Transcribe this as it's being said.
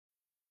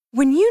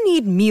When you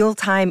need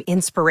mealtime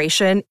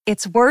inspiration,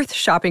 it's worth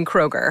shopping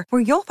Kroger,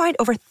 where you'll find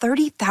over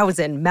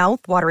 30,000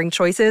 mouth-watering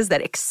choices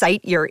that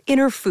excite your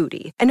inner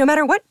foodie. And no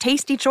matter what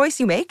tasty choice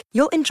you make,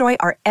 you'll enjoy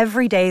our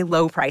everyday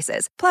low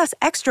prices, plus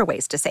extra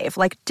ways to save,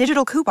 like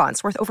digital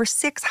coupons worth over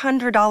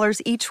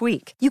 $600 each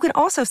week. You can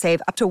also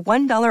save up to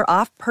 $1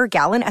 off per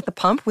gallon at the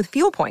pump with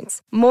fuel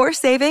points. More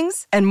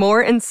savings and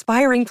more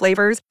inspiring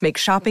flavors make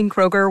shopping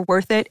Kroger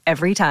worth it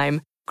every time.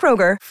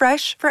 Kroger,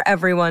 fresh for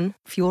everyone.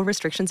 Fuel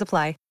restrictions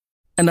apply.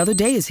 Another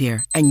day is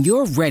here, and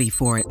you're ready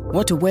for it.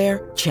 What to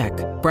wear? Check.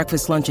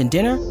 Breakfast, lunch, and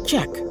dinner?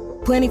 Check.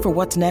 Planning for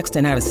what's next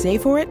and how to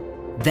save for it?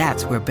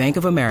 That's where Bank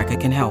of America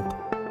can help.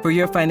 For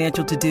your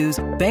financial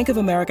to-dos, Bank of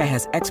America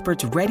has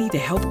experts ready to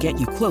help get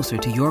you closer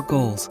to your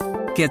goals.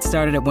 Get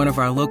started at one of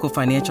our local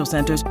financial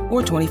centers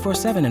or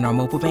 24/7 in our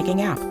mobile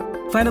banking app.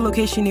 Find a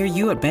location near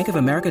you at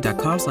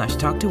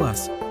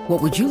bankofamerica.com/talktous.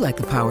 What would you like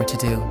the power to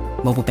do?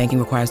 Mobile banking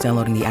requires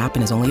downloading the app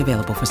and is only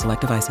available for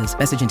select devices.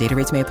 Message and data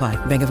rates may apply.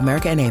 Bank of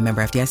America N.A.,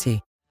 member FDIC.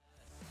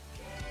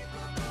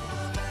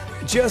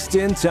 Just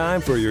in time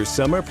for your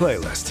summer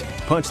playlist.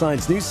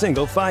 Punchline's new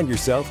single, Find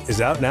Yourself, is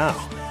out now.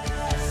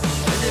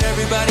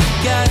 Everybody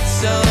got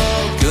so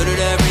good at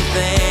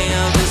everything.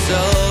 I'm just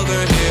over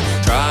here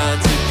trying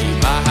to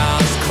keep my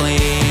house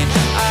clean.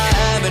 I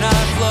ebb and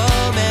I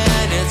flow,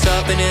 man. It's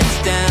up and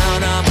it's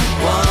down. I'm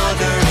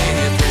wondering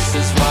if this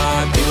is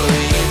why people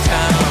leave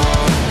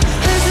town.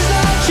 This is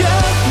not a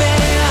joke,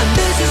 man.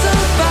 This is a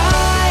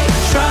fight.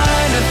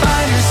 Trying to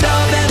find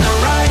yourself in the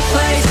right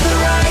place, the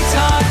right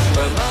time.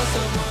 But most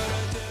of what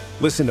I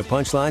do. Listen to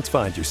Punchline's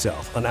Find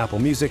Yourself on Apple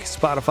Music,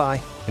 Spotify,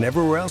 and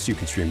everywhere else you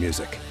can stream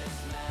music.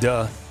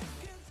 Duh.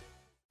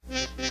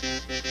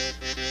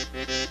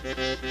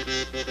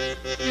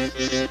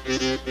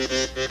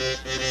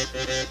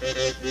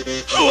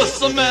 What's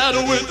the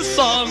matter with the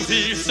songs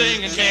he's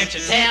singing? Can't you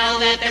tell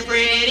that they're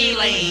pretty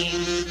lame?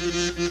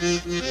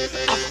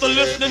 After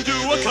listening to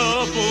a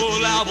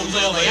couple albums,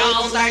 well, they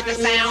all start to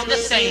sound the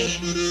same.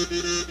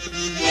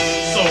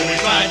 So we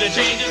tried to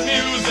change his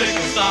music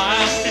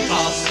style. He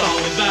tossed all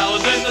his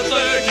ballads in the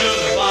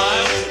circular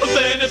file. But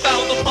then he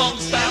found the punk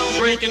style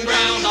breaking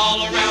ground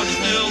all around his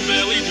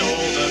hillbilly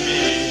Joel to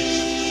me.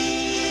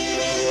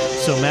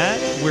 So, Matt,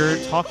 we're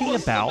talking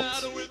about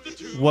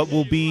what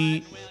will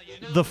be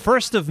the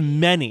first of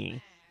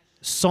many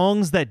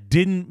songs that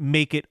didn't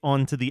make it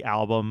onto the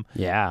album.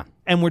 Yeah.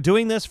 And we're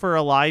doing this for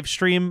a live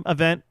stream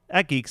event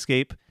at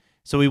Geekscape.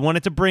 So we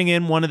wanted to bring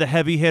in one of the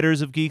heavy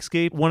hitters of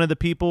Geekscape, one of the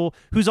people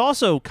who's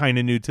also kind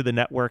of new to the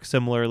network,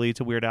 similarly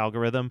to Weird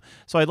Algorithm.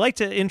 So I'd like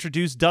to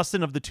introduce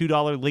Dustin of the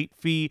 $2 Late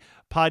Fee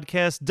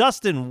podcast.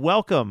 Dustin,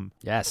 welcome.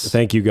 Yes.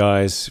 Thank you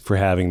guys for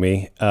having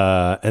me.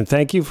 And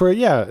thank you for,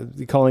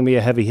 calling me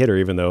a heavy hitter,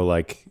 even though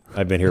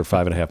I've been here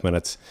 5.5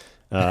 minutes.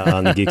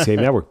 On the Geekscape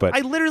Network. But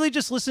I literally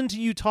just listened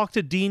to you talk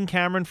to Dean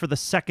Cameron for the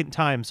second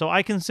time, so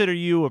I consider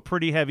you a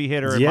pretty heavy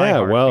hitter in my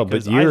heart,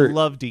 because I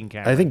love Dean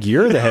Cameron. I think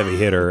you're the heavy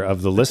hitter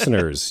of the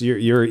listeners.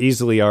 You're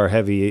easily our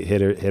heavy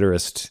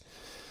hitterist.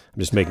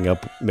 I'm just making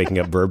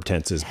up verb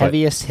tenses.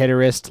 Heaviest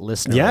hitterist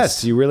listener.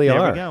 Yes, you really are.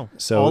 There we go.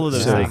 So, all of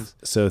those things.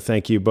 So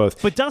thank you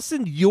both. But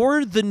Dustin,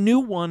 you're the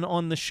new one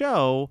on the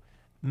show.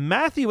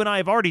 Matthew and I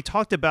have already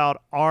talked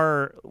about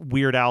our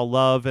Weird Al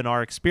love and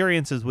our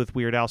experiences with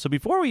Weird Al. So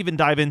before we even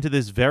dive into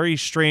this very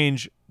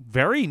strange,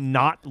 very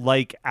not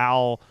like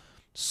Al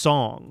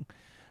song,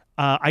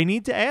 I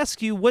need to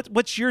ask you,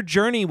 what's your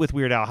journey with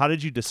Weird Al? How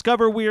did you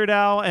discover Weird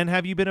Al, and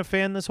have you been a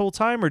fan this whole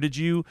time, or did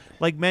you,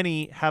 like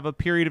many, have a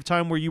period of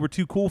time where you were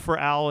too cool for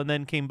Al and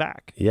then came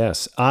back?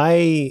 Yes,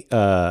 thank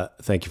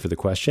you for the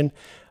question.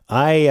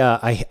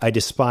 I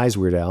despise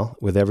Weird Al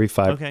with every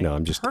fiber. Okay. No,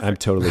 I'm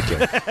totally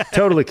kidding.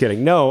 Totally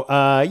kidding. No,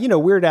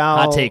 Weird Al.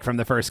 Hot take from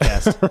the first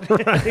guest.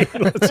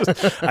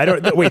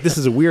 Right. Wait, this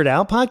is a Weird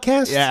Al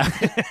podcast? Yeah.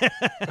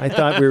 I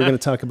thought we were going to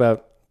talk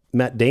about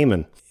Matt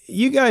Damon.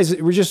 You guys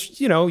were just,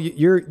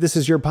 this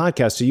is your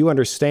podcast, so you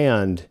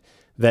understand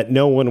that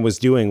no one was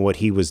doing what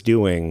he was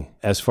doing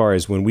as far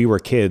as when we were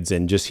kids,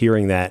 and just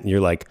hearing that, and you're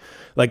like,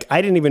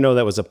 I didn't even know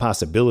that was a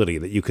possibility,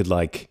 that you could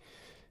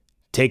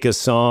take a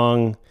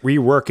song,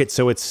 rework it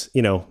so it's,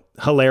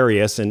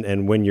 hilarious.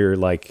 And when you're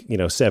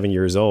 7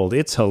 years old,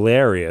 it's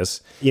hilarious,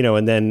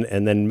 and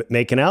then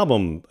make an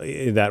album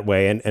that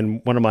way.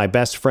 And one of my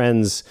best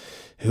friends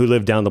who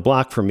lived down the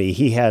block from me,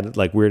 he had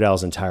Weird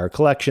Al's entire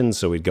collection.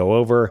 So we'd go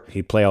over,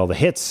 he'd play all the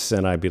hits,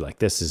 and I'd be like,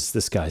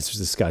 this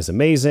guy's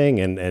amazing.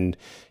 And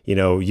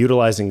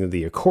utilizing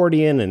the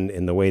accordion and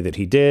in the way that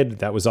he did,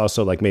 that was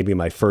also maybe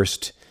my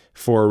first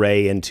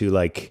foray into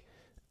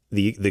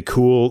the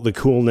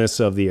coolness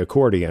of the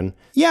accordion.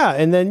 Yeah.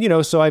 And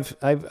then, so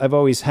I've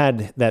always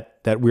had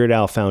that Weird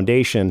Al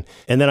foundation.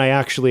 And then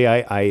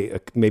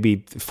I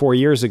maybe 4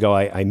 years ago,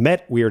 I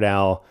met Weird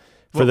Al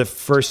for the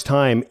first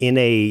time in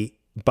a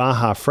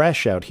Baja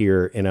Fresh out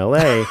here in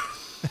LA.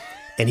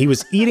 And he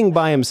was eating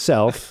by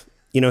himself.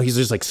 He's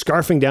just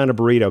scarfing down a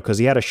burrito because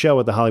he had a show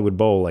at the Hollywood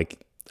Bowl,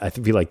 I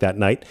feel like that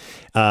night.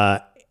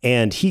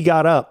 And he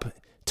got up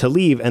to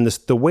leave. And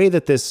the way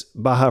that this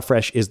Baja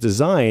Fresh is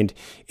designed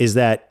is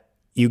that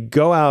you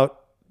go out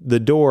the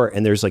door,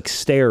 and there's like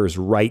stairs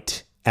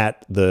right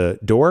at the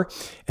door,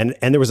 and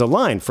there was a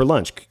line for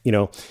lunch,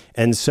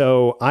 and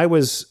so I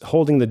was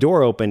holding the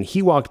door open.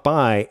 He walked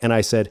by, and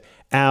I said,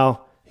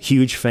 "Al,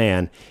 huge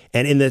fan."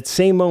 And in the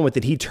same moment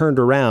that he turned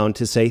around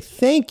to say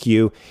thank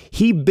you,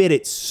 he bit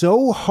it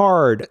so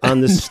hard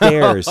on the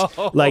stairs,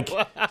 like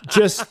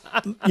just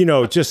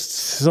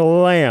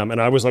slam. And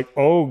I was like,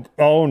 oh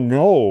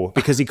no,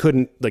 because he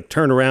couldn't like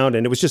turn around,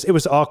 and it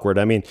was awkward.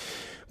 I mean,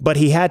 but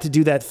he had to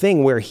do that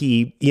thing where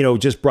he,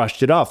 just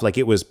brushed it off. Like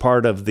it was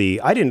part of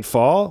I didn't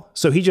fall.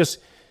 So he just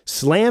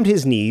slammed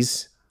his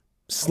knees,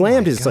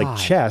 slammed his like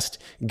chest,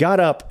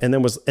 got up, and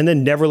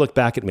then never looked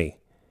back at me.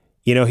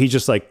 He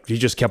just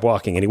kept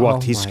walking,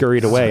 and he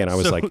scurried away, and I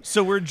was like...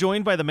 So we're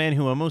joined by the man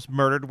who almost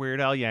murdered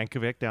Weird Al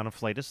Yankovic down a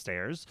flight of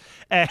stairs.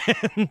 And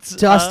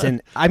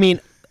Dustin, I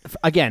mean,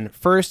 again,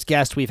 first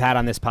guest we've had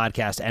on this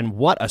podcast, and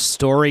what a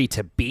story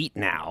to beat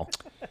now.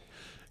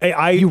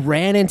 You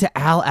ran into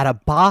Al at a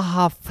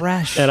Baja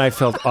Fresh. And I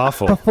felt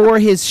awful. Before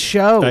his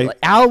show.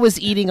 Al was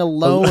eating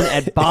alone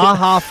at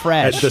Baja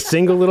Fresh. At the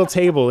single little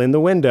table in the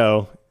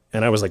window,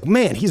 and I was like,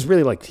 man, he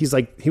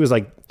was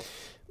like...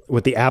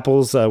 With the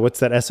apples,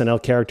 what's that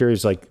SNL character?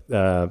 He's like,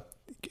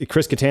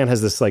 Chris Kattan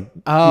has this like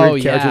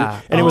weird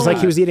character. And it was like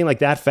he was eating like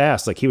that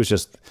fast. Like he was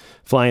just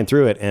flying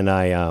through it. And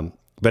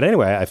but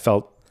anyway, I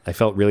felt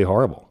really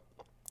horrible.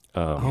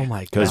 Oh my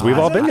God. Because we've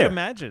all been there.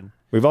 Imagine.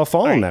 We've all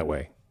fallen that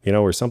way,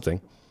 or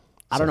something.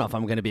 I don't know if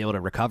I'm going to be able to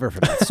recover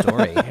from that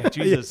story.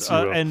 Jesus.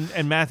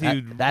 And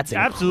Matthew, that's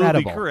absolutely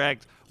incredible.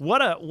 Correct.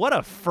 What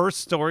a first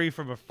story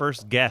from a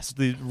first guest.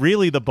 The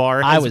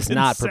bar. I was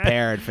not set.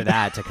 prepared for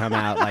that to come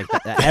out like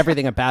that.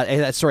 Everything about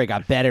that story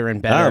got better and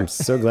better. I'm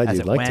so glad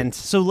you liked it.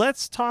 So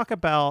let's talk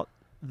about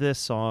this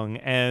song,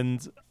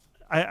 and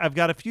I've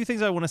got a few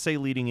things I want to say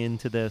leading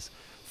into this.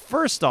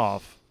 First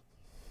off,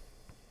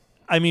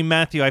 I mean,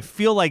 Matthew, I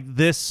feel like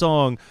this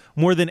song,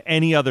 more than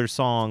any other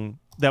song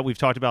that we've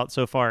talked about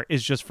so far,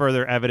 is just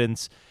further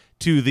evidence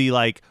to the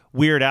like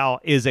Weird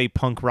Al is a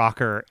punk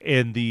rocker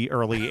in the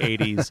early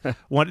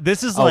 80s.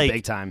 This is like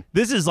big time.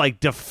 This is like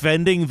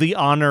defending the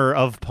honor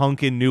of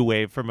punk and new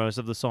wave for most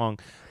of the song.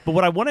 But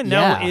what I want to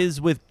know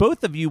is, with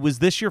both of you, was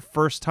this your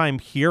first time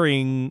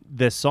hearing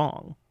this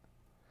song?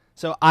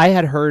 So I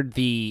had heard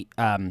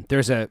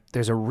there's a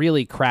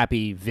really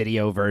crappy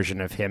video version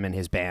of him and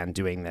his band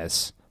doing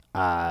this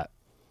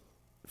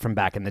from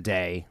back in the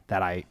day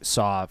that I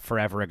saw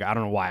forever ago. I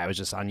don't know why. I was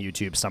just on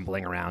YouTube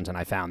stumbling around, and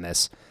I found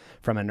this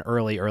from an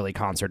early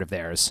concert of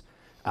theirs,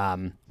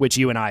 which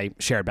you and I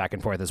shared back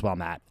and forth as well,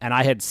 Matt. And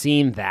I had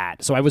seen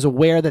that. So I was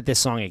aware that this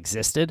song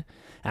existed,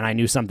 and I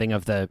knew something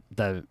of the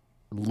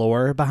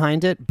lore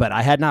behind it, but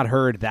I had not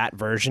heard that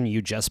version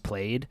you just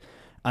played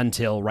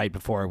until right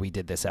before we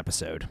did this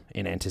episode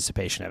in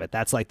anticipation of it.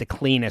 That's like the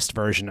cleanest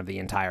version of the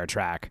entire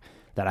track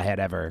that I had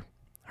ever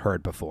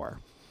heard before.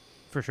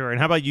 For sure. And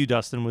how about you,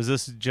 Dustin? Was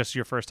this just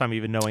your first time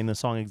even knowing the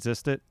song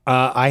existed?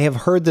 I have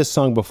heard this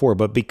song before,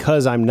 but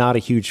because I'm not a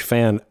huge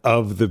fan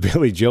of the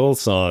Billy Joel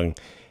song,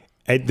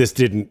 this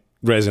didn't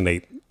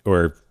resonate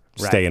or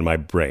stay in my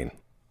brain.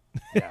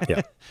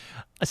 Yeah.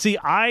 See,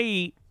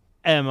 I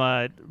am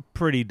a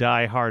pretty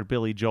diehard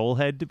Billy Joel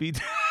head, to be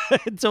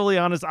totally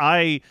honest.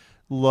 I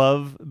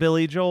love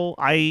Billy Joel.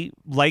 I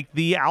like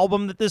the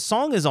album that this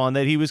song is on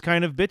that he was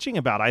kind of bitching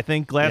about. I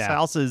think Glass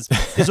House is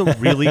a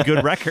really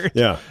good record.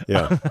 Yeah.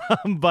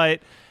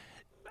 But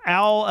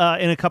Al,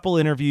 in a couple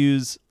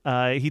interviews,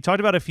 he talked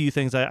about a few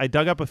things. I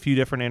dug up a few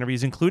different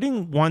interviews,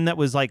 including one that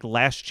was like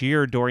last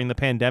year during the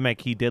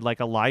pandemic. He did like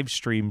a live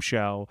stream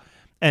show,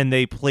 and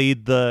they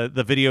played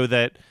the video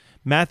that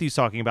Matthew's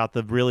talking about,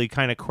 the really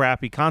kind of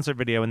crappy concert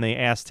video, and they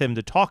asked him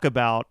to talk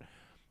about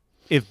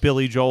if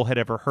Billy Joel had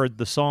ever heard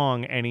the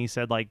song, and he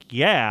said, like,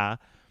 yeah,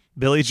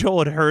 Billy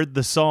Joel had heard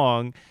the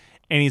song,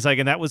 and he's like,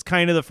 and that was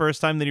kind of the first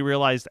time that he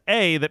realized,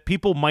 A, that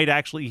people might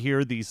actually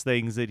hear these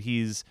things that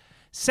he's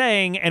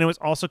saying, and it was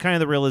also kind of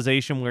the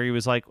realization where he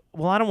was like,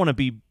 well, I don't want to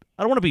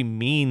be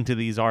mean to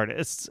these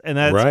artists, and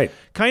that's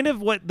kind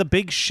of what the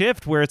big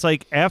shift, where it's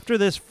like, after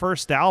this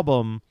first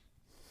album,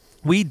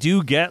 we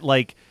do get,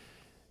 like,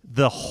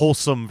 the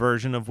wholesome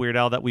version of Weird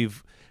Al that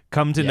we've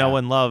come to know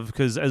and love,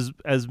 because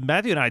as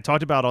Matthew and I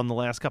talked about on the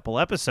last couple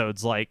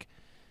episodes, like,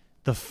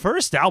 the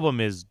first album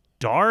is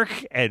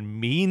dark and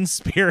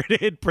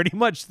mean-spirited pretty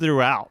much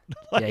throughout.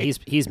 Yeah,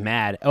 he's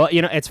mad. Oh,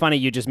 it's funny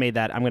you just made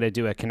that. I'm going to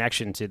do a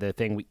connection to the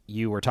thing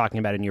you were talking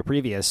about in your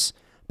previous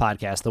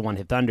podcast, the One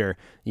Hit Thunder.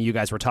 You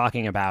guys were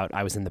talking about,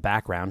 I was in the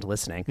background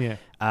listening,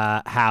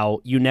 how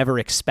you never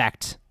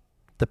expect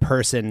the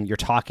person you're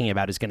talking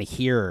about is going to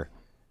hear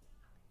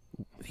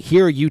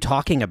you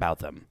talking about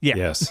them. Yeah.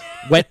 Yes.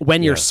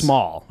 When you're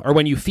small, or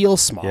when you feel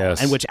small,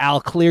 yes. And which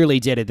Al clearly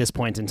did at this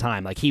point in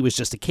time. Like, he was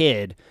just a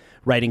kid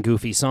writing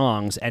goofy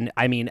songs. And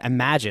I mean,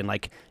 imagine,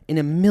 like, in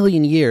a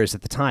million years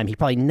at the time, he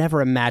probably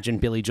never imagined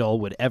Billy Joel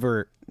would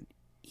ever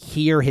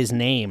hear his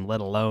name,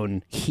 let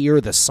alone hear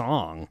the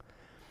song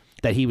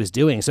that he was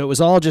doing. So it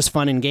was all just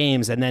fun and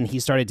games. And then he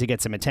started to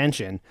get some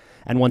attention.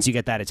 And once you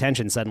get that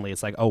attention, suddenly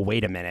it's like, oh,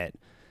 wait a minute.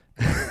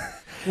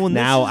 Well,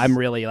 now I'm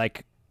really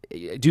like,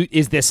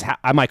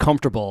 am I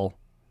comfortable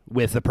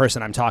with the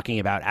person I'm talking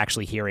about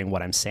actually hearing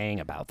what I'm saying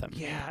about them?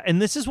 Yeah,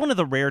 and this is one of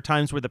the rare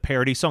times where the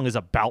parody song is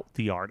about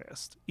the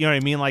artist. You know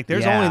what I mean? Like,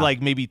 there's only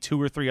like maybe 2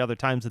 or 3 other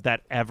times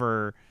that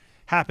ever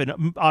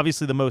happened.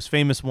 Obviously, the most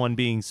famous one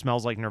being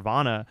 "Smells Like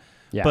Nirvana,"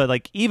 but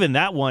like even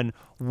that one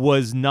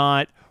was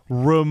not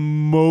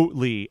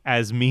remotely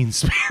as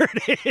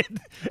mean-spirited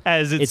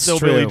as it's still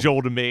true. Billy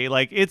Joel to me.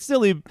 Like, it's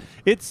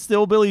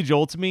still Billy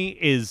Joel to me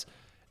is.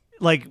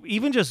 Like,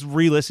 even just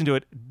re-listen to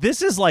it,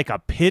 this is like a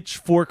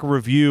pitchfork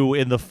review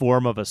in the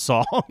form of a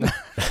song.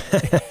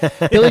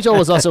 Billy Joel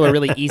was also a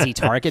really easy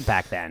target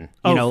back then.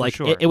 You know, like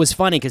sure. it was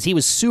funny because he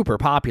was super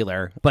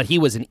popular, but he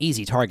was an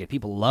easy target.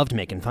 People loved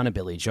making fun of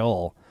Billy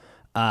Joel.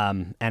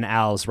 And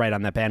Al's right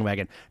on that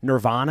bandwagon.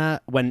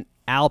 Nirvana, when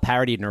Al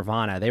parodied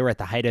Nirvana, they were at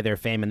the height of their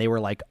fame and they were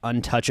like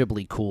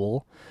untouchably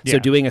cool. So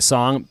doing a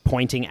song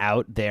pointing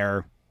out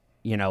their,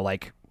 you know,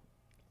 like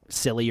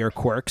sillier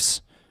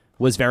quirks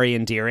was very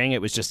endearing.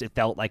 It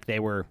felt like they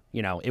were,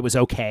 you know, it was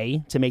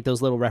okay to make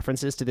those little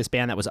references to this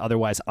band that was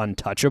otherwise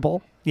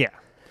untouchable. Yeah.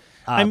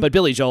 But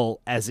Billy Joel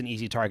as an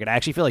easy target, I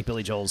actually feel like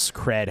Billy Joel's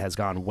cred has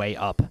gone way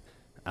up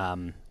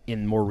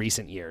in more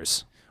recent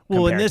years.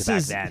 Well, and this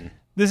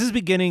is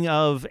beginning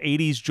of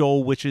 80s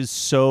Joel, which is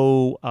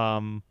so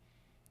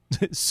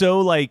so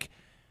like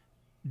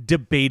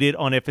debated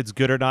on if it's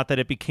good or not that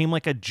it became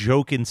like a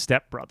joke in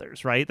Step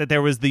Brothers, right? That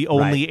there was the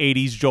only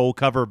 80s Joel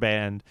cover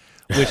band,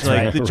 which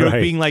like the joke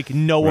being like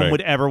no one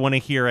would ever want to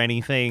hear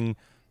anything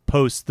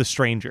post The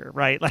Stranger,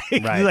 right? Like,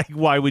 like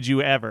why would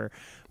you ever?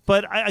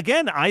 But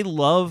I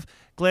love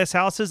Glass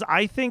Houses.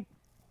 I think,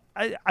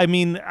 I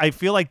mean, I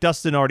feel like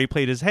Dustin already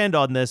played his hand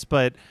on this,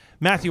 but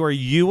Matthew, are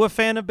you a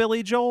fan of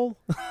Billy Joel?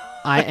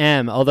 I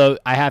am, although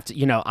I have to,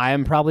 you know, I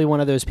am probably one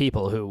of those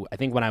people who I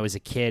think when I was a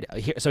kid.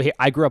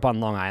 I grew up on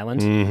Long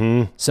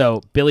Island,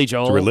 so Billy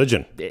Joel, it's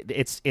religion.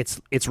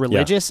 It's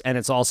religious, and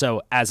it's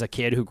also as a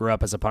kid who grew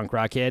up as a punk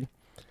rock kid,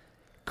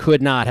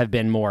 could not have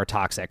been more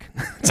toxic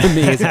to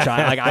me as a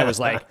child. Like I was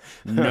like,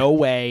 no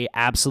way,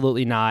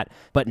 absolutely not.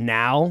 But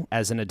now,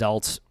 as an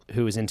adult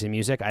who is into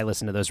music, I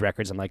listen to those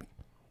records. I'm like,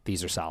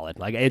 these are solid.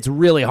 Like it's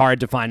really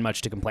hard to find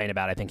much to complain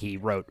about. I think he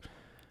wrote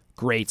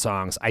great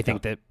songs. I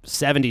think that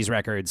 70s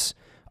records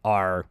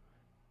are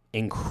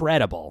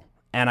incredible.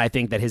 And I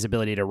think that his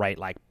ability to write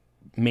like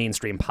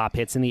mainstream pop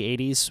hits in the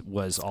 80s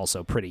was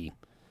also pretty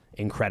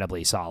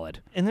incredibly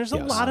solid. And there's a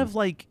lot of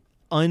like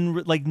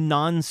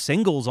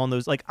non-singles on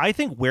those. Like I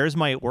think Where's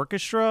My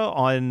Orchestra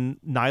on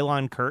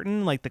Nylon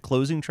Curtain, like the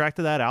closing track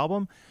to that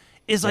album,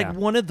 is like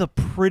one of the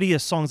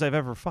prettiest songs I've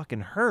ever fucking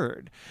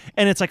heard.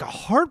 And it's like a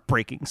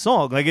heartbreaking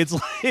song. Like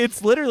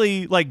it's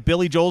literally like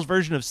Billy Joel's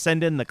version of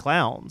Send in the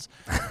Clowns,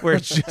 where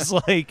it's just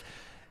like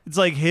it's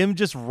like him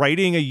just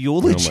writing a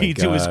eulogy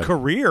to his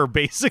career,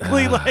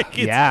 basically. Like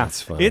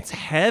it's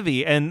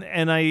heavy.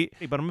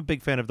 But I'm a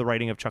big fan of the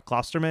writing of Chuck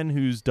Klosterman,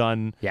 who's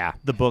done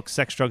the book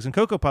Sex, Drugs, and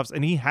Cocoa Puffs,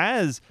 and he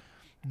has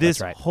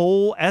this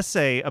whole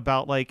essay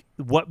about like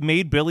what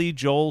made Billy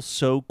Joel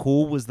so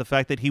cool was the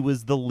fact that he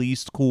was the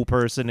least cool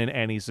person in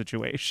any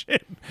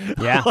situation.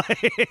 Yeah.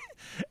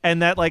 And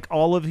that like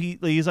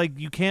he's like,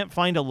 you can't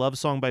find a love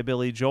song by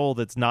Billy Joel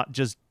that's not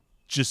just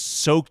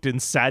soaked in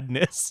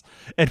sadness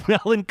and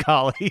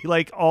melancholy.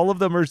 Like all of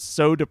them are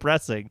so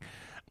depressing.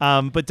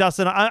 But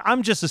Dustin,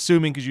 I'm just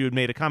assuming because you had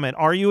made a comment.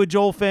 Are you a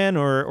Joel fan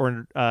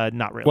or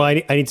not really? Well,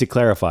 I need to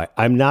clarify.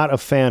 I'm not a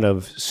fan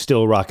of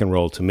still rock and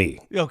roll to me.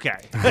 Okay.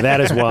 That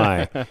is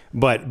why.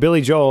 But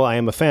Billy Joel, I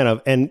am a fan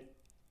of.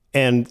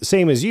 And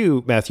same as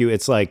you, Matthew,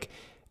 it's like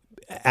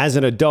as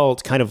an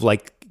adult kind of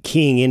like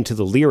keying into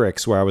the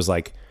lyrics where I was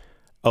like,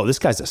 oh, this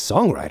guy's a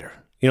songwriter.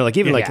 You know, like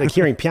even like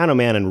hearing Piano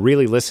Man and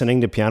really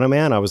listening to Piano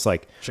Man, I was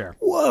like,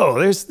 whoa,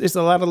 there's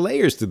a lot of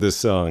layers to this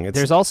song.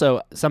 There's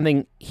also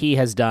something he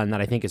has done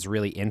that I think is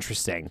really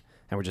interesting,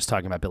 and we're just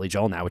talking about Billy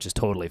Joel now, which is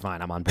totally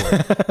fine. I'm on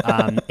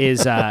board.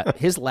 Is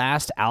his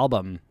last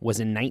album was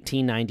in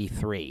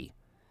 1993.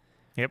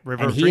 Yep,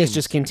 River and of he Dreams. has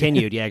just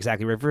continued,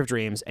 exactly, River of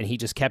Dreams, and he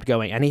just kept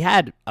going. And he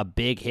had a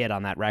big hit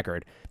on that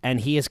record, and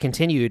he has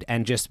continued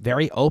and just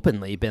very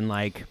openly been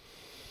like,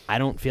 I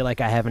don't feel like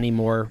I have any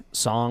more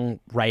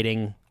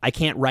songwriting. I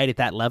can't write at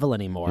that level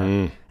anymore,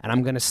 and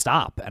I'm going to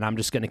stop, and I'm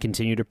just going to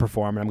continue to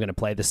perform, and I'm going to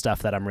play the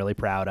stuff that I'm really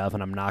proud of,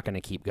 and I'm not going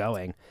to keep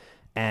going.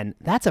 And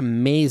that's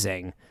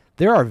amazing.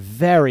 There are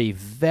very,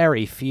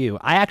 very few.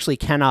 I actually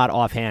cannot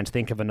offhand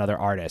think of another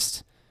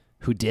artist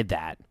who did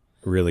that.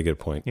 Really good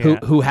point. Yeah.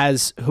 Who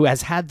has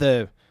had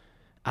the,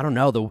 I don't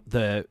know,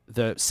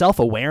 the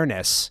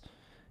self-awareness.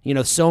 You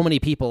know, so many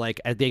people,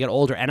 like, as they get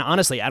older, and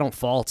honestly, I don't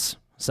fault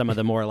some of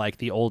the more like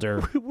the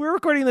older. We're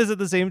recording this at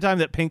the same time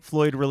that Pink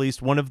Floyd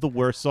released one of the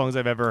worst songs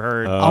I've ever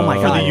heard. Oh my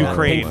God, for the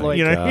Ukraine. Pink Floyd.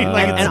 You know what I mean?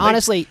 Like, and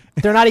honestly,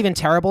 they're not even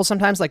terrible.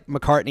 Sometimes like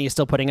McCartney is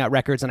still putting out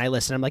records, and I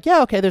listen. I'm like,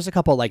 yeah, okay, there's a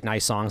couple like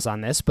nice songs on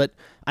this, but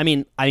I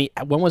mean,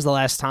 when was the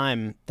last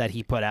time that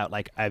he put out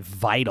like a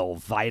vital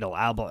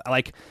album?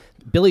 Like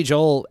Billy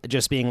Joel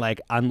just being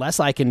like, unless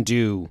I can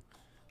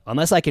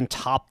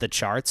top the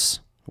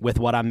charts with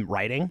what I'm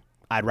writing,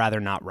 I'd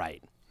rather not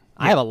write.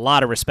 I have a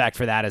lot of respect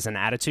for that as an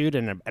attitude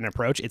and an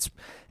approach. It's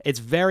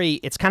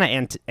kind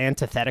of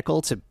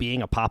antithetical to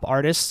being a pop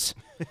artist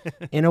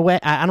in a way.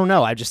 I don't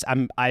know.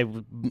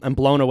 I'm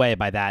blown away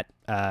by that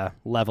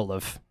level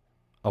of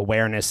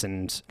awareness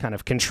and kind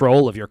of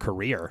control of your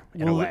career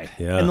in a way.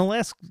 Yeah. And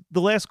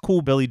the last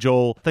cool Billy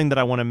Joel thing that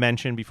I want to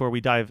mention before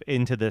we dive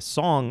into this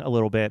song a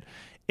little bit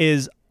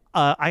is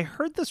I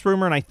heard this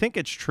rumor, and I think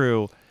it's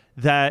true,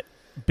 that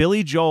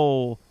Billy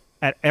Joel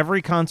at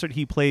every concert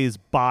he plays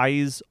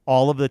buys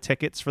all of the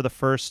tickets for the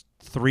first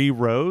 3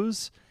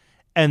 rows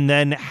and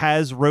then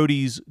has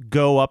roadies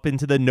go up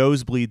into the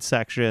nosebleed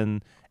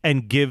section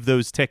and give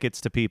those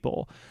tickets to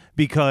people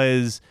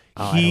because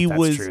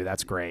that's true.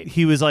 That's great.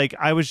 He was like,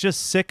 I was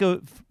just sick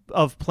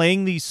of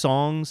playing these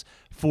songs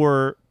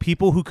for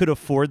people who could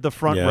afford the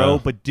front row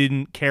but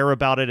didn't care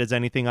about it as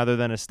anything other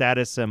than a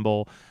status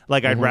symbol.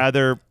 Like, I'd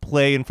rather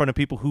play in front of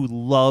people who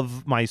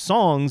love my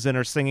songs and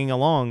are singing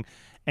along.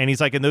 And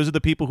he's like, and those are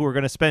the people who are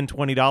going to spend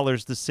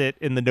 $20 to sit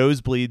in the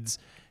nosebleeds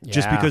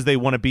just because they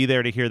want to be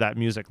there to hear that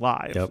music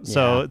live. Yep.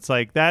 So it's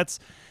like, that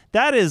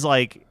is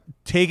like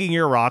taking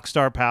your rock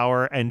star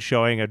power and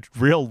showing a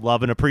real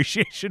love and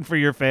appreciation for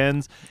your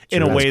fans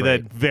in a way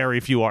that very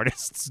few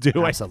artists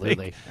do.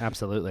 Absolutely.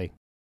 Absolutely.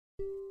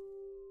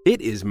 It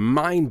is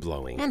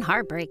mind-blowing and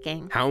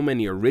heartbreaking how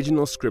many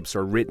original scripts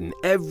are written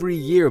every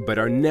year but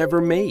are never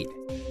made.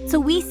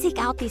 So we seek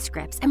out these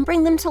scripts and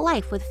bring them to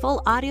life with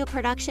full audio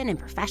production and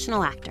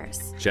professional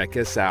actors. Check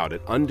us out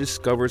at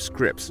Undiscovered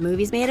Scripts,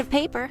 Movies made of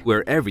paper.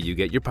 wherever you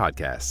get your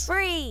podcasts.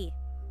 Free.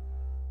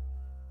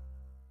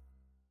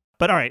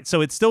 But all right, so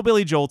it's still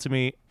Billy Joel to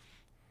me.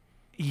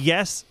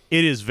 Yes,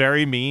 it is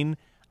very mean.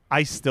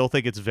 I still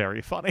think it's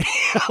very funny.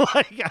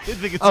 I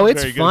think it's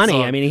it's very funny. Good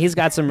song. I mean, he's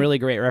got some really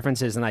great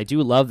references, and I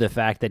do love the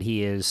fact that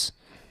he is,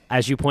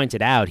 as you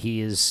pointed out,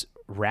 he is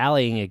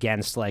rallying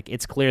against, like,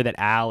 it's clear that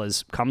Al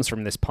comes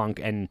from this punk,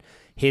 and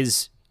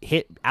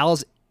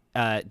Al's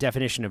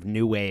definition of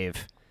new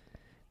wave,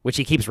 which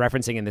he keeps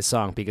referencing in this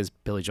song because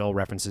Billy Joel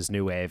references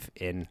new wave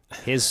in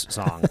his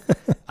song.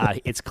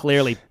 It's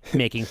clearly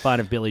making fun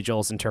of Billy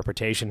Joel's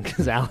interpretation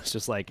because Al is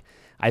just like,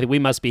 we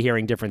must be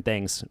hearing different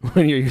things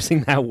when you're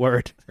using that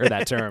word or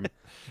that term.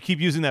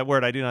 Keep using that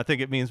word. I do not think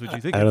it means what you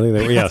think. I don't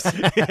think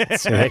that.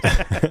 Yes. Right.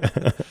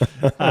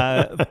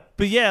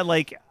 But yeah,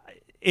 like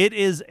it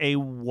is a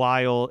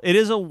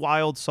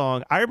wild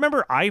song. I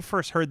remember I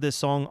first heard this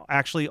song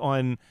actually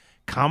on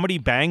Comedy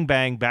Bang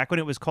Bang back when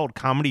it was called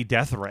Comedy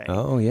Death Ray.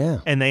 Oh yeah.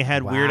 And they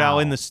had Weird Al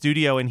in the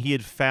studio, and he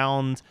had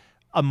found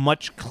a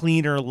much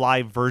cleaner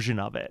live version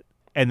of it,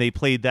 and they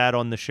played that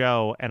on the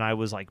show, and I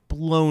was like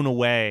blown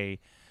away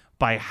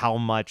by how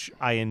much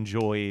I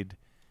enjoyed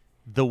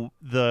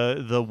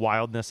the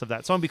wildness of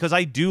that song, because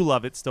I do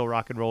love It's Still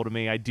Rock and Roll to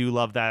me. I do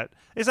love that.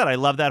 Like I said, I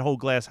love that whole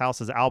Glass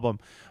Houses album,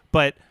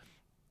 but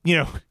you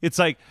know, it's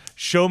like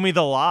show me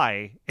the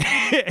lie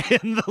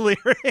in the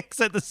lyrics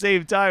at the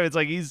same time. It's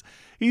like he's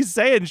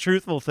saying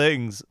truthful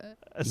things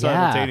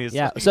simultaneously.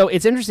 Yeah. So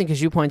it's interesting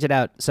because you pointed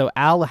out, so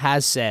Al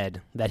has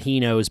said that he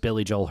knows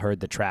Billy Joel heard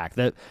the track.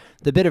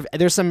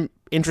 There's some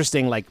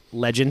interesting like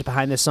legend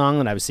behind this song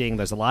that I was seeing.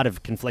 There's a lot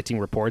of conflicting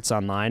reports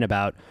online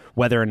about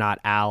whether or not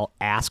Al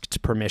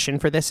asked permission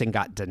for this and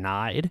got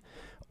denied,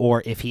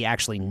 or if he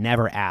actually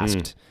never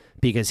asked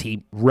because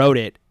he wrote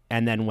it,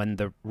 and then when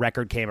the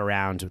record came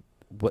around,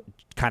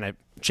 kind of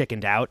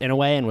chickened out in a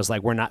way and was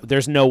like,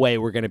 there's no way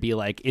we're going to be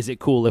like, is it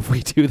cool if we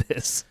do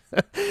this?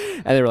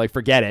 And they were like,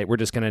 forget it. We're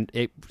just going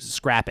to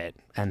scrap it.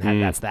 And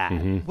that's that.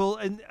 Mm-hmm. Well,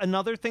 and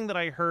another thing that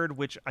I heard,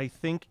 which I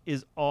think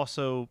is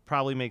also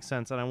probably makes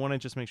sense, and I want to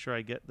just make sure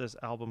I get this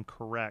album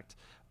correct,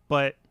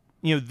 but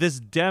you know, this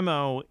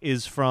demo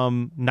is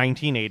from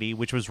 1980,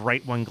 which was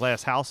right when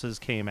Glass Houses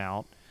came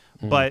out,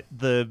 but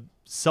the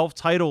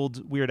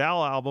self-titled Weird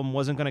Al album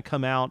wasn't going to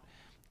come out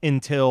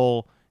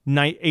until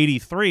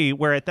 83,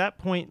 where at that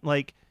point,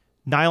 like,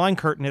 Nylon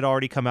Curtain had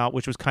already come out,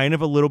 which was kind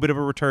of a little bit of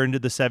a return to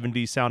the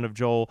 70s sound of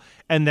Joel,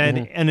 and then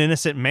An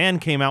Innocent Man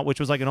came out, which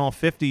was like an all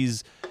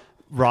 50s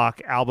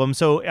rock album.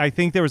 So I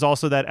think there was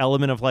also that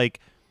element of like,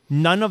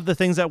 none of the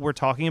things that we're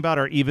talking about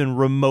are even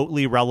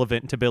remotely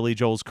relevant to Billy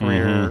Joel's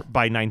career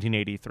by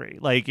 1983.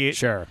 Like it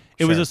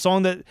was a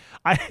song that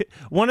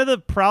one of the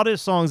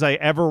proudest songs I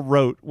ever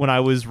wrote when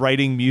I was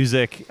writing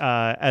music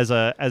as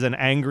an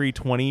angry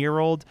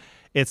 20-year-old.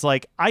 It's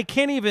like, I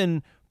can't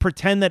even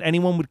pretend that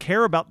anyone would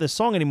care about this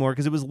song anymore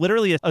because it was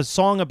literally a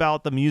song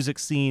about the music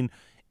scene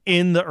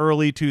in the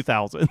early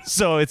 2000s.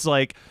 So it's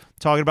like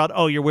talking about,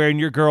 oh, you're wearing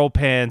your girl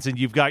pants and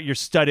you've got your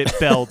studded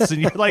belts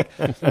and you're like,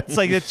 it's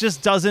like, it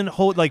just doesn't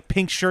hold, like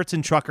pink shirts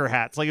and trucker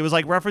hats. Like it was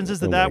like references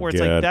to that where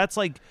it's like, that's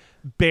like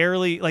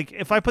barely, like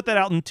if I put that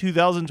out in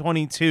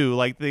 2022,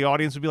 like the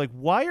audience would be like,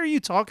 why are you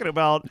talking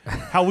about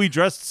how we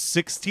dressed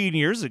 16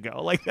 years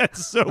ago? Like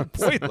that's so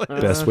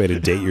pointless. Best way to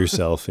date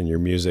yourself in your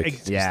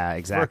music. Yeah,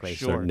 exactly.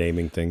 Start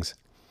naming things.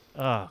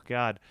 Oh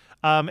God.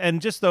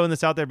 And just throwing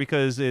this out there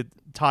because it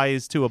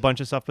ties to a bunch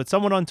of stuff, but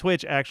someone on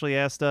Twitch actually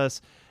asked us,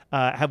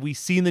 have we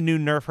seen the new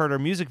Nerf Herder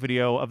music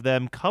video of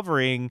them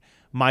covering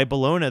My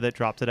Bologna that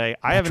dropped today?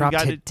 I haven't dropped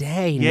got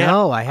today. it. Yeah,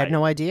 No, I had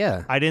no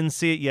idea. I didn't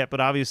see it yet, but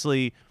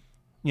obviously,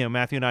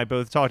 Matthew and I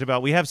both talked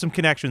about we have some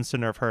connections to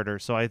Nerf Herder,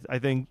 so I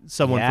think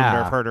someone from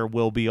Nerf Herder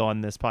will be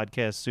on this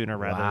podcast sooner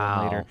rather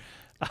than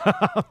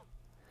later.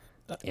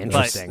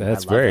 Interesting.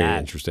 That's very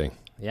interesting.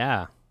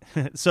 Yeah.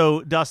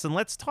 So, Dustin,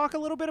 let's talk a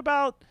little bit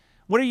about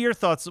what are your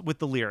thoughts with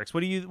the lyrics? What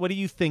do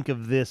you think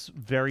of this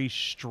very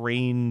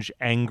strange,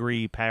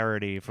 angry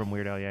parody from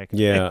Weird Al Yankovic?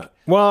 Yeah.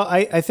 Well,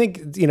 I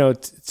think,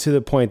 to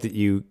the point that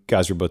you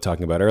guys were both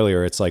talking about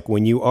earlier, it's like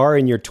when you are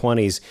in your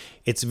 20s,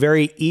 it's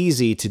very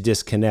easy to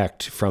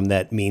disconnect from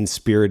that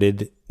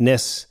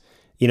mean-spiritedness,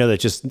 that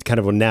just kind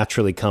of will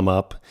naturally come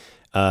up.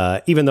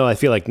 Even though I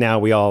feel like now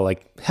we all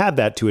have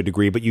that to a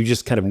degree, but you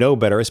just kind of know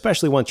better,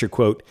 especially once you're,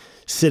 quote,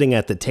 sitting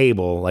at the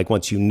table,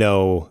 once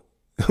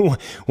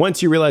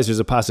once you realize there's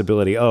a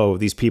possibility,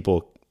 these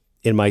people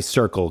in my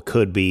circle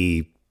could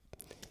be,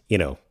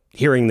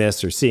 hearing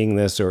this or seeing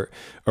this or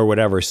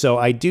whatever. So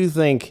I do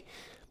think,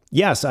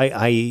 yes,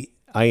 I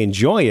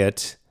enjoy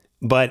it,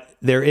 but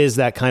there is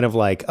that kind of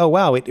oh,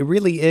 wow, it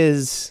really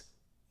is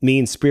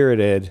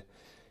mean-spirited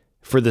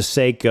for the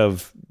sake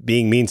of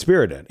being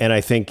mean-spirited. And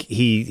I think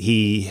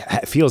he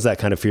feels that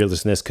kind of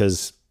fearlessness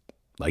because,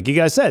 like you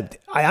guys said,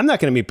 I'm not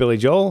going to meet Billy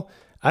Joel.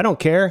 I don't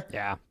care.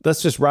 Yeah.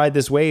 Let's just ride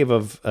this wave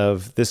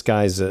of this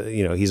guy's,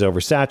 he's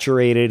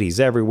oversaturated. He's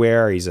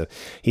everywhere. He's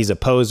a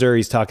poser.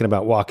 He's talking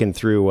about walking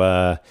through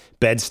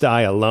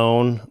Bed-Stuy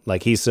alone.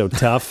 Like he's so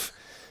tough.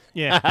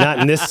 Yeah. Not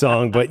in this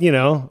song, but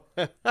you're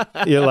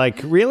like,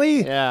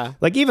 really? Yeah.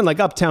 Even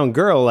Uptown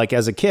Girl,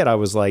 as a kid, I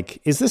was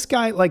like, is this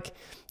guy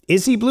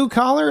is he blue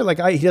collar?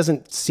 He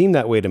doesn't seem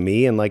that way to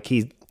me. And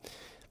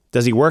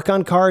does he work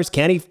on cars?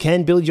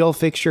 Can Billy Joel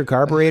fix your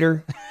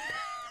carburetor?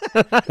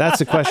 That's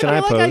the question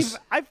I pose.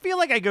 I feel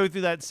like I go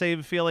through that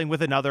same feeling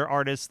with another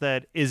artist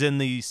that is in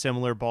the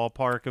similar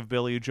ballpark of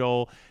Billy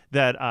Joel,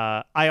 that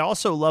I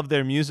also love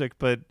their music,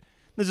 but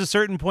there's a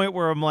certain point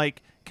where I'm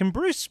like, can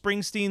Bruce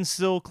Springsteen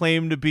still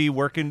claim to be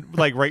working,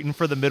 writing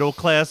for the middle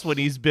class when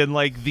he's been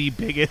the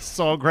biggest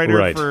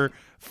songwriter for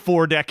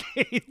 4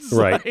 decades?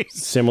 Right.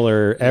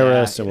 Similar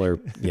era, similar,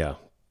 Yeah,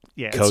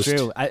 coast. It's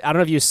true. I don't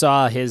know if you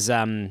saw his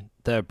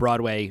the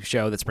Broadway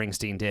show that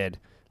Springsteen did,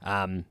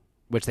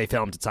 which they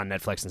filmed. It's on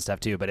Netflix and stuff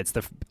too, but it's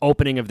the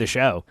opening of the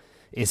show.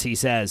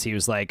 He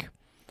was like,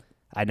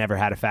 I never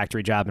had a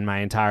factory job in my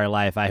entire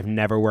life. I've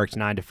never worked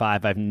 9 to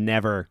 5. I've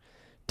never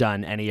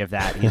done any of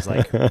that. He's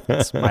like,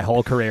 my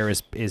whole career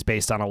is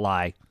based on a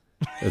lie.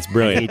 That's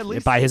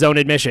brilliant. By his own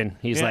admission,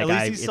 he's at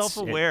least he's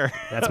self-aware.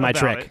 That's my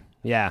trick. It.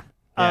 Yeah.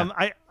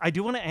 I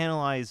do want to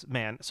analyze,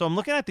 man. So I'm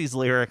looking at these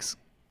lyrics,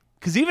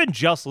 because even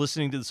just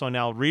listening to the song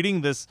now,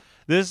 reading this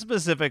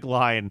specific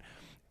line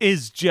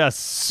is just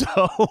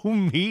so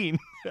mean,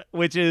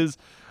 which is,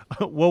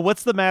 well,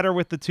 what's the matter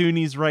with the tune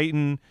he's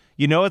writing?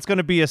 It's going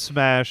to be a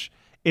smash.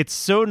 It's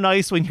so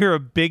nice when you're a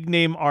big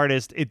name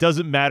artist. It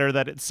doesn't matter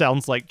that it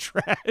sounds like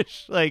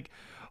trash.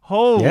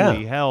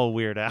 Holy hell,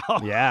 Weird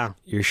Al. Yeah.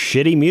 Your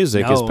shitty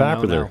music is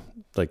popular.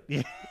 No.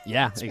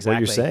 Yeah, exactly. What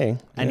you're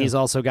saying. And he's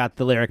also got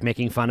the lyric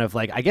making fun of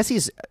I guess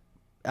he's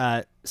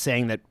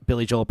saying that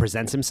Billy Joel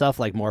presents himself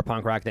more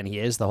punk rock than he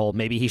is. The whole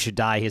maybe he should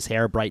dye his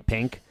hair bright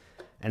pink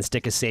and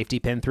stick a safety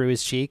pin through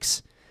his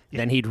cheeks.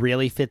 Then he'd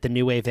really fit the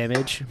new wave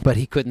image, but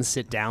he couldn't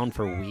sit down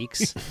for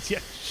weeks.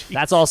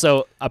 That's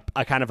also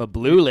a kind of a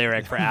blue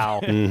lyric for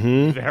Al.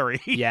 Mm-hmm. Very.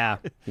 Yeah.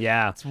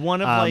 It's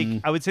one of I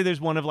would say there's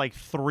one of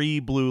 3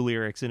 blue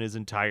lyrics in his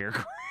entire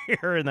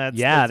career, and that's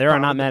there are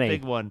not many.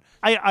 Big one.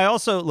 I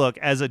also look,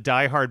 as a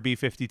diehard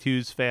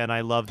B-52s fan,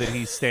 I love that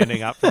he's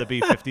standing up for the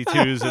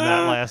B-52s in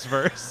that last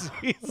verse.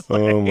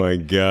 Oh my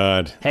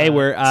God! Hey,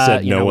 we're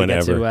said no one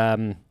ever.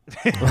 When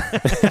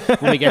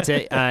we get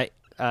to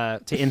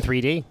In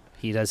 3D.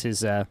 He does his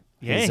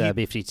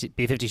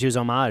B-52s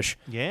homage.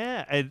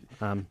 Yeah, and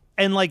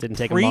didn't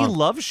take him long.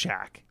 Love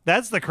Shack.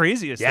 That's the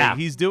craziest thing.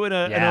 He's doing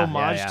an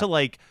homage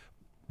to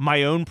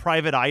My Own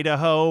Private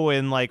Idaho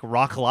and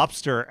Rock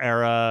Lobster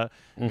era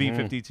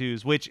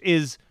B-52s, which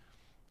is,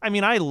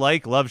 I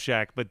like Love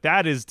Shack, but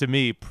that is to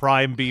me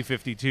prime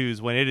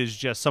B-52s when it is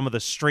just some of the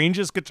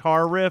strangest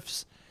guitar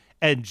riffs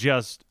and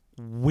just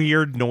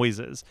weird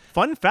noises.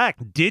 Fun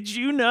fact, did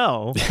you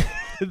know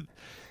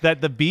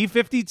that the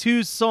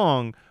B-52s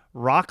song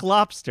Rock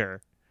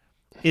Lobster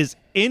is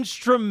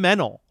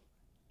instrumental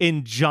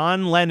in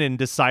John Lennon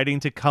deciding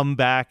to come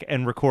back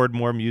and record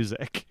more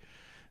music,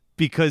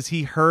 because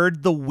he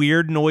heard the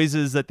weird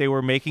noises that they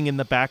were making in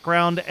the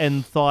background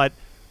and thought,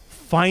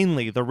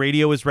 finally, the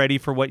radio is ready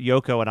for what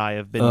Yoko and I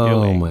have been doing.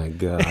 Oh my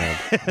God.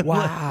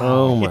 Wow.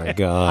 Oh my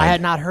God. I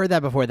had not heard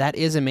that before. That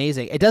is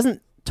amazing. It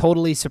doesn't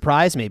totally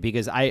surprise me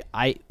because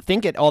I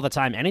think it all the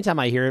time. Anytime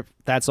I hear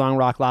that song,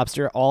 Rock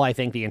Lobster, all I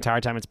think the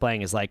entire time it's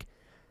playing is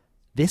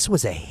this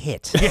was a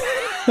hit.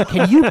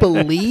 Can you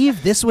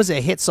believe this was a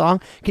hit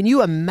song? Can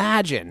you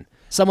imagine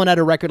someone at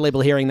a record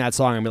label hearing that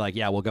song and be like,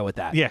 yeah, we'll go with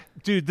that. Yeah,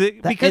 dude.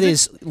 Because it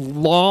is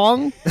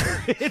long.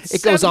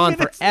 It goes on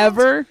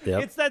forever.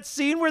 Yep. It's that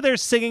scene where they're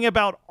singing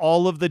about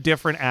all of the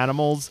different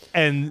animals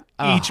and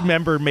each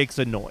member makes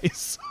a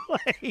noise.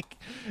 Like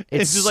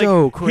it's just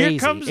so like, crazy. Here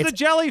comes the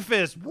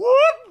jellyfish. Whoop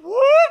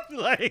whoop.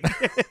 Like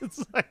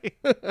it's like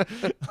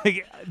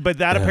but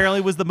that apparently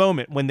was the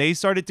moment when they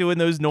started doing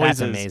those noises.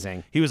 That's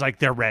amazing. He was like,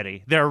 they're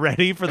ready. They're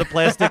ready for the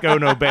Plastic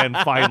Ono band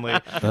finally.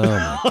 Oh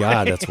my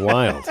God, that's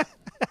wild.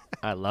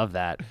 I love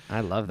that.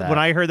 When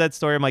I heard that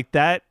story, I'm like,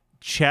 that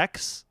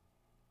checks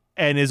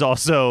and is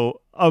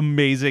also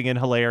amazing and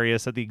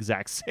hilarious at the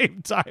exact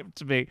same time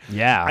to me.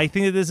 Yeah. I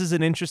think that this is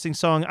an interesting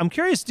song. I'm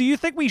curious, do you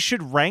think we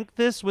should rank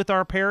this with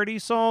our parody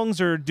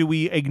songs, or do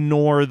we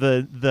ignore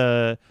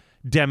the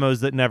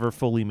demos that never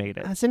fully made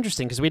it? That's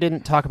interesting because we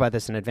didn't talk about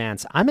this in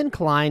advance. I'm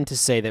inclined to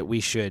say that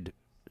we should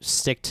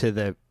stick to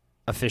the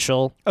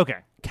official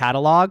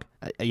catalog.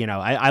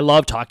 I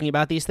love talking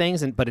about these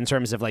things, but in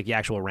terms of like the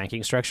actual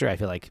ranking structure, I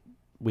feel like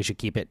we should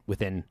keep it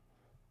within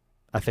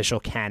official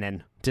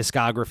canon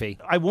discography.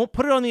 I won't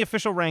put it on the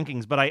official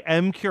rankings, but I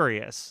am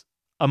curious.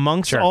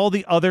 Amongst all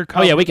the other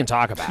we can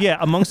talk about it. Yeah,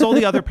 amongst all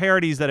the other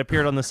parodies that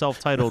appeared on the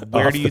self-titled,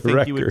 where do you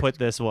think you would put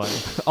this one?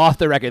 Off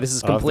the record. This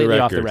is completely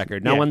off the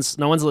record. No one's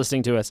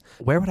listening to us.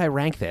 Where would I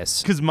rank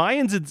this? Because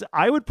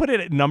I would put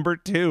it at number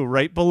 2,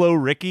 right below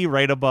Ricky,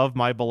 right above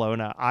My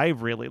Bologna. I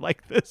really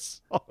like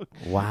this song.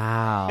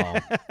 Wow.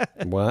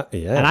 What?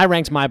 Yeah. And I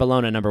ranked My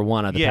Bologna number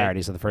 1 of the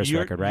parodies of the first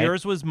record, right?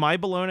 Yours was My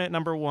Bologna at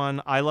number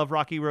 1, I Love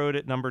Rocky Road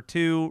at number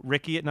 2,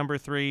 Ricky at number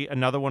 3,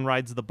 Another One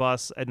Rides the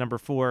Bus at number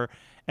 4,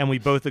 and we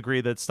both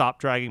agree that Stop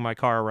Dragging My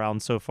Car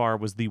Around so far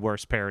was the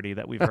worst parody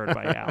that we've heard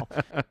by Al.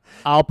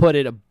 I'll put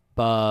it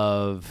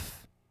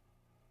above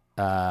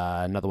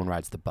Another One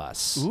Rides the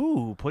Bus.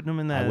 Ooh, putting him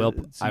in that.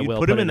 I will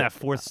put him in that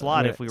 4th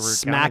slot if we were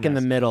smack in the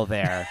this. middle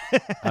there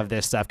of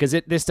this stuff, because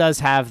this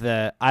does have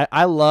the.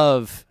 I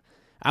love.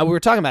 We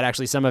were talking about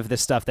actually some of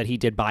this stuff that he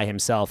did by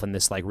himself and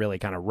this like really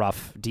kind of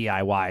rough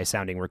DIY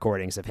sounding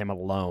recordings of him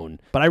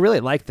alone. But I really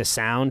like the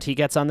sound he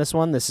gets on this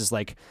one. This is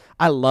like,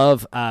 I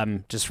love,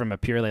 just from a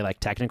purely like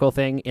technical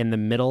thing, in the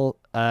middle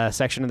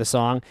section of the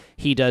song,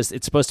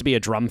 it's supposed to be a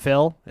drum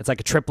fill. It's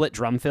like a triplet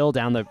drum fill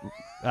down the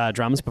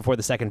drums before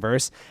the second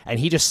verse. And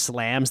he just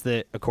slams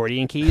the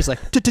accordion keys like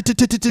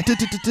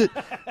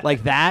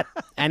like that.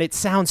 And it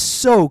sounds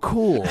so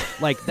cool.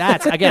 Like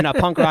that's, again, a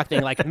punk rock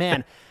thing. Like,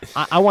 man,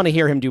 I want to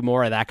hear him do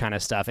more of that kind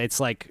of stuff. It's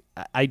like,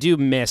 I do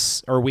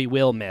miss, or we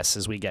will miss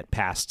as we get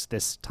past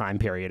this time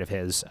period of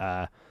his,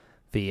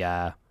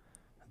 the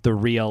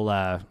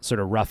real sort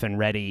of rough and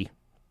ready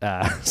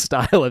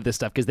style of this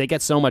stuff, because they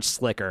get so much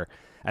slicker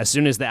as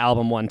soon as the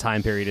album 1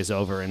 time period is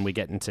over and we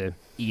get into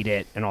Eat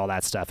It and all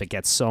that stuff. It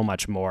gets so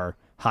much more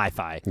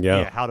hi-fi.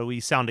 Yeah. How do we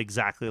sound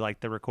exactly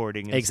like the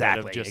recording instead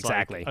of just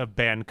like a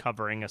band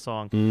covering a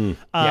song?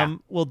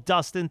 Well,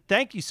 Dustin,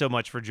 thank you so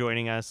much for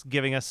joining us,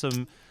 giving us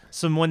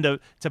some window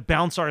to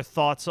bounce our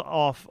thoughts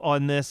off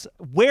on this.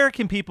 Where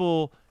can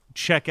people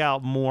check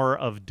out more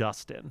of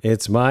Dustin?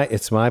 It's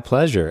my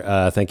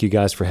pleasure. Thank you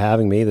guys for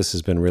having me. This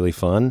has been really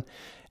fun.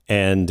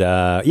 And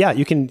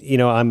you can,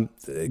 I'm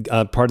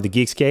part of the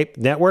Geekscape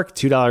Network,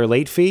 $2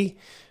 late fee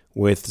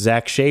with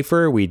Zach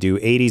Schaefer. We do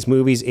 80s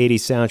movies, 80s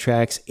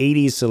soundtracks,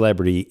 80s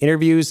celebrity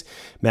interviews.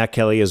 Matt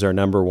Kelly is our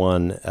number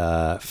 1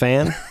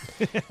 fan.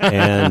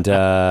 And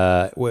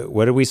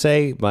what did we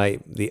say? My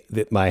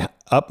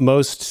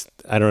upmost,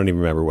 I don't even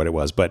remember what it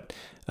was, but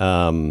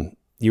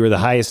you were the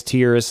highest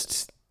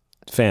tierist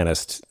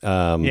fanist,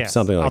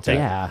 something like that.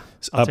 Yeah.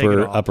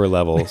 Upper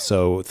level.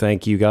 So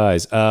thank you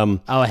guys.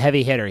 A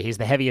heavy hitter. He's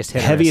the heaviest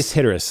hitter. Heaviest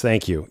hitterist.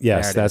 Thank you.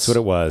 Yes, that's what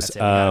it was.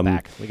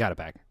 That's it. We got it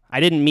back. I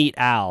didn't meet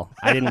Al.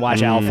 I didn't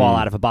watch Al fall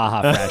out of a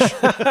Baja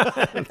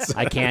Fresh.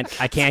 I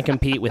can't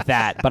compete with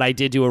that. But I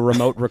did do a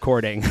remote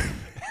recording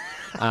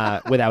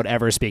without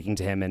ever speaking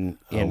to him in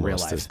real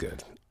life. As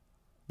good.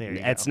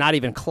 It's not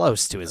even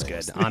close to as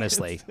good,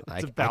 honestly.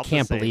 I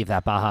can't believe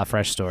that Baja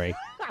Fresh story.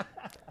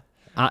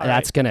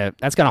 That's gonna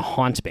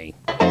haunt me.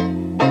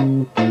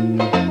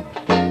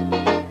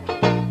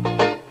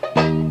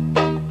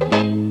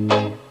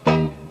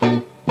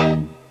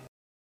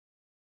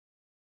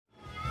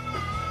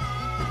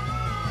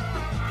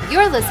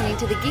 You're listening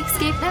to the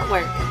Geekscape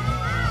Network.